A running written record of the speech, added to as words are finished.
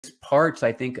parts,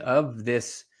 I think, of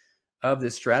this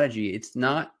strategy. It's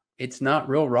not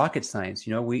real rocket science.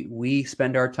 You know, we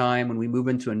spend our time when we move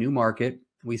into a new market,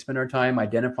 we spend our time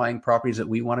identifying properties that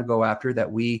we want to go after,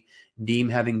 that we deem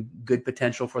having good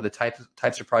potential for the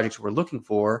types of projects we're looking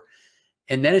for.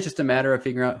 And then it's just a matter of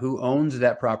figuring out who owns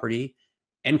that property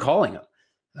and calling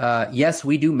them. Yes,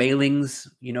 we do mailings.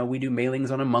 You know, we do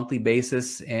mailings on a monthly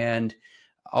basis, and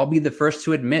I'll be the first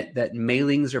to admit that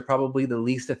mailings are probably the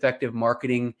least effective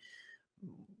marketing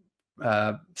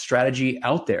strategy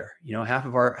out there. You know, half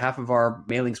of our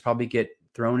mailings probably get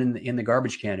thrown in the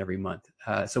garbage can every month.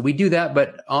 So we do that,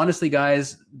 but honestly,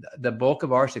 guys, the bulk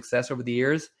of our success over the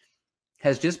years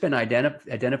has just been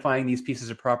identifying these pieces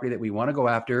of property that we want to go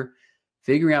after,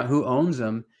 figuring out who owns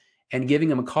them, and giving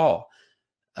them a call.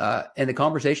 And the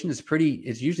conversation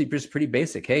is usually just pretty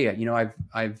basic. Hey, you know,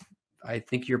 I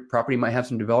think your property might have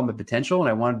some development potential, and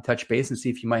I wanted to touch base and see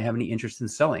if you might have any interest in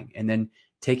selling, and then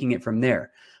taking it from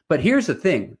there. But here's the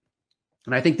thing,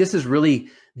 and I think this is really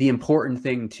the important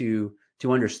thing to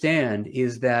understand,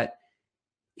 is that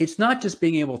it's not just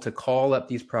being able to call up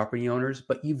these property owners,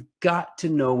 but you've got to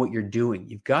know what you're doing.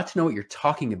 You've got to know what you're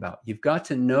talking about. You've got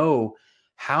to know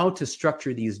how to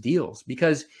structure these deals,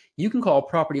 because you can call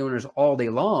property owners all day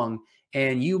long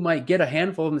and you might get a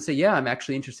handful of them and say, yeah, I'm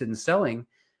actually interested in selling.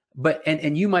 But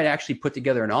and you might actually put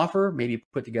together an offer, maybe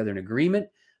put together an agreement,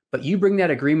 but you bring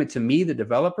that agreement to me, the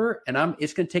developer, and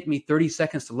it's going to take me 30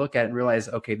 seconds to look at it and realize,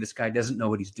 okay, this guy doesn't know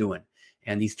what he's doing,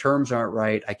 and these terms aren't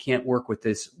right. I can't work with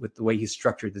the way he's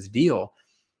structured this deal.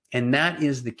 And that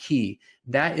is the key.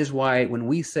 That is why when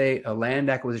we say a land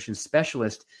acquisition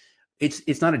specialist,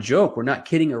 it's not a joke. We're not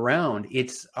kidding around.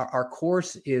 It's our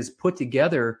course is put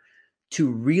together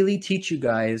to really teach you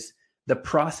guys the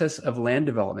process of land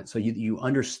development. So you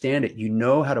understand it, you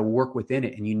know how to work within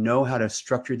it, and you know how to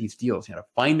structure these deals, you know how to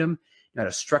find them, you know how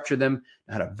to structure them,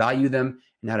 how to value them,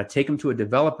 and how to take them to a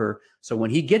developer. So when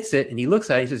he gets it and he looks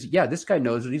at it, he says, yeah, this guy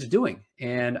knows what he's doing,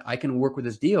 and I can work with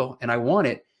this deal, and I want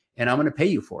it, and I'm going to pay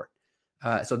you for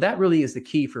it. So that really is the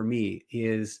key for me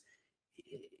is,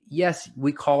 yes,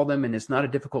 we call them, and it's not a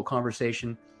difficult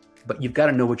conversation, but you've got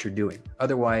to know what you're doing.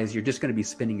 Otherwise, you're just going to be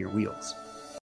spinning your wheels.